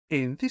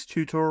In this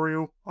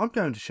tutorial, I'm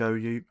going to show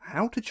you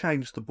how to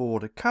change the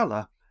border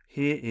color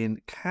here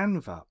in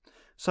Canva.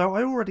 So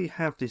I already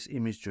have this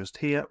image just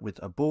here with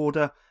a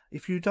border.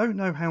 If you don't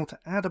know how to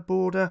add a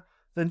border,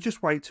 then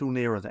just wait till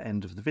nearer the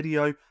end of the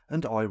video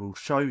and I will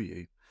show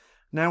you.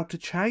 Now, to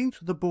change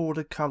the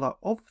border color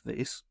of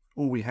this,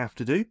 all we have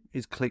to do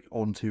is click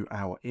onto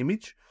our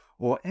image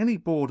or any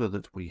border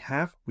that we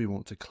have. We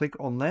want to click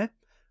on there.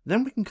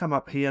 Then we can come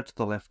up here to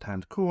the left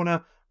hand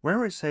corner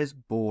where it says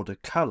border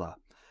color.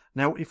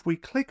 Now, if we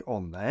click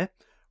on there,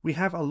 we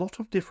have a lot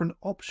of different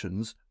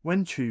options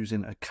when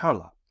choosing a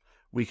color.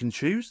 We can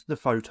choose the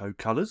photo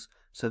colors.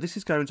 So this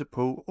is going to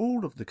pull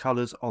all of the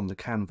colors on the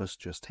canvas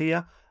just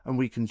here, and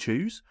we can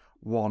choose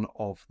one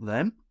of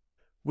them.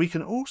 We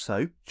can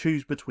also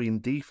choose between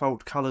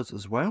default colors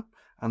as well,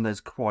 and there's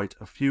quite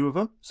a few of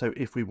them. So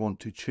if we want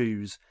to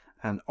choose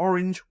an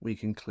orange, we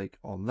can click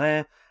on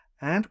there,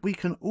 and we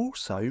can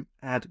also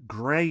add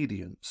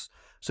gradients.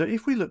 So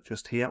if we look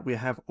just here, we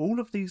have all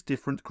of these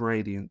different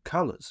gradient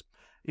colors.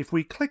 If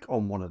we click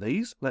on one of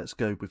these, let's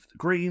go with the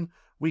green,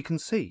 we can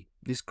see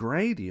this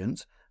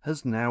gradient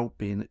has now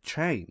been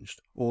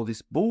changed, or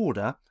this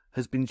border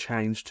has been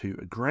changed to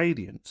a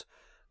gradient.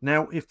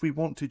 Now, if we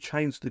want to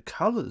change the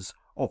colors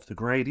of the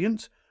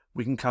gradient,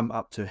 we can come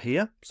up to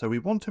here. So we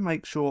want to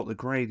make sure the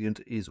gradient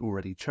is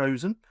already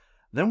chosen.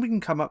 Then we can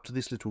come up to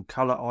this little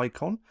color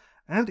icon,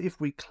 and if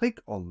we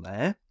click on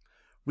there,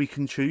 we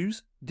can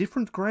choose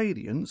different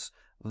gradients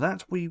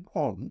that we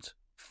want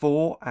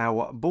for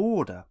our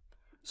border.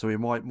 So we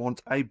might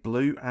want a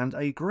blue and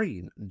a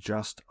green,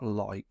 just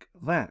like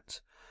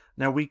that.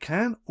 Now we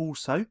can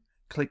also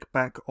click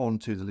back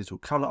onto the little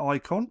color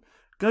icon,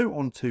 go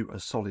onto a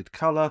solid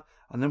color,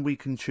 and then we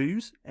can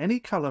choose any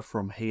color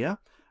from here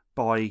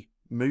by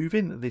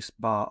moving this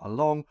bar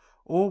along,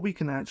 or we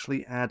can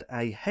actually add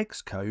a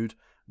hex code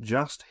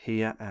just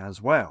here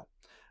as well.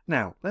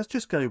 Now let's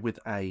just go with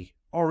a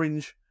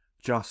orange,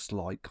 just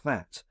like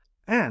that.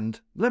 And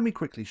let me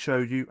quickly show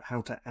you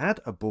how to add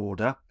a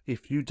border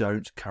if you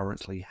don't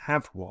currently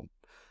have one.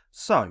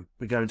 So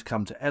we're going to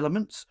come to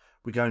Elements,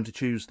 we're going to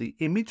choose the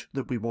image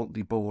that we want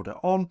the border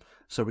on,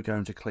 so we're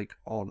going to click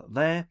on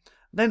there.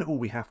 Then all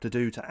we have to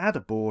do to add a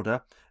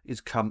border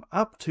is come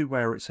up to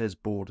where it says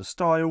Border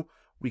Style.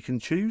 We can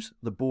choose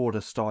the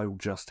border style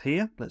just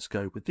here. Let's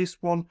go with this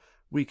one.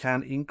 We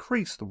can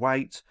increase the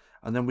weight,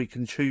 and then we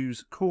can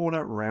choose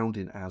corner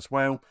rounding as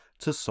well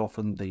to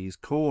soften these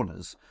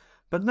corners.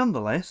 But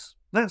nonetheless,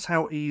 that's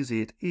how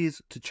easy it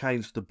is to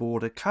change the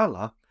border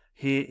color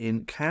here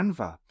in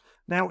Canva.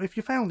 Now, if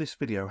you found this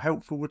video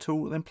helpful at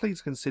all, then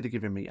please consider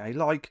giving me a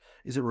like,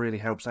 as it really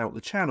helps out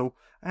the channel.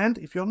 And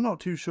if you're not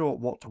too sure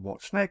what to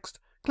watch next,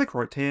 click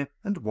right here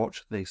and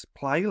watch this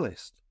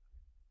playlist.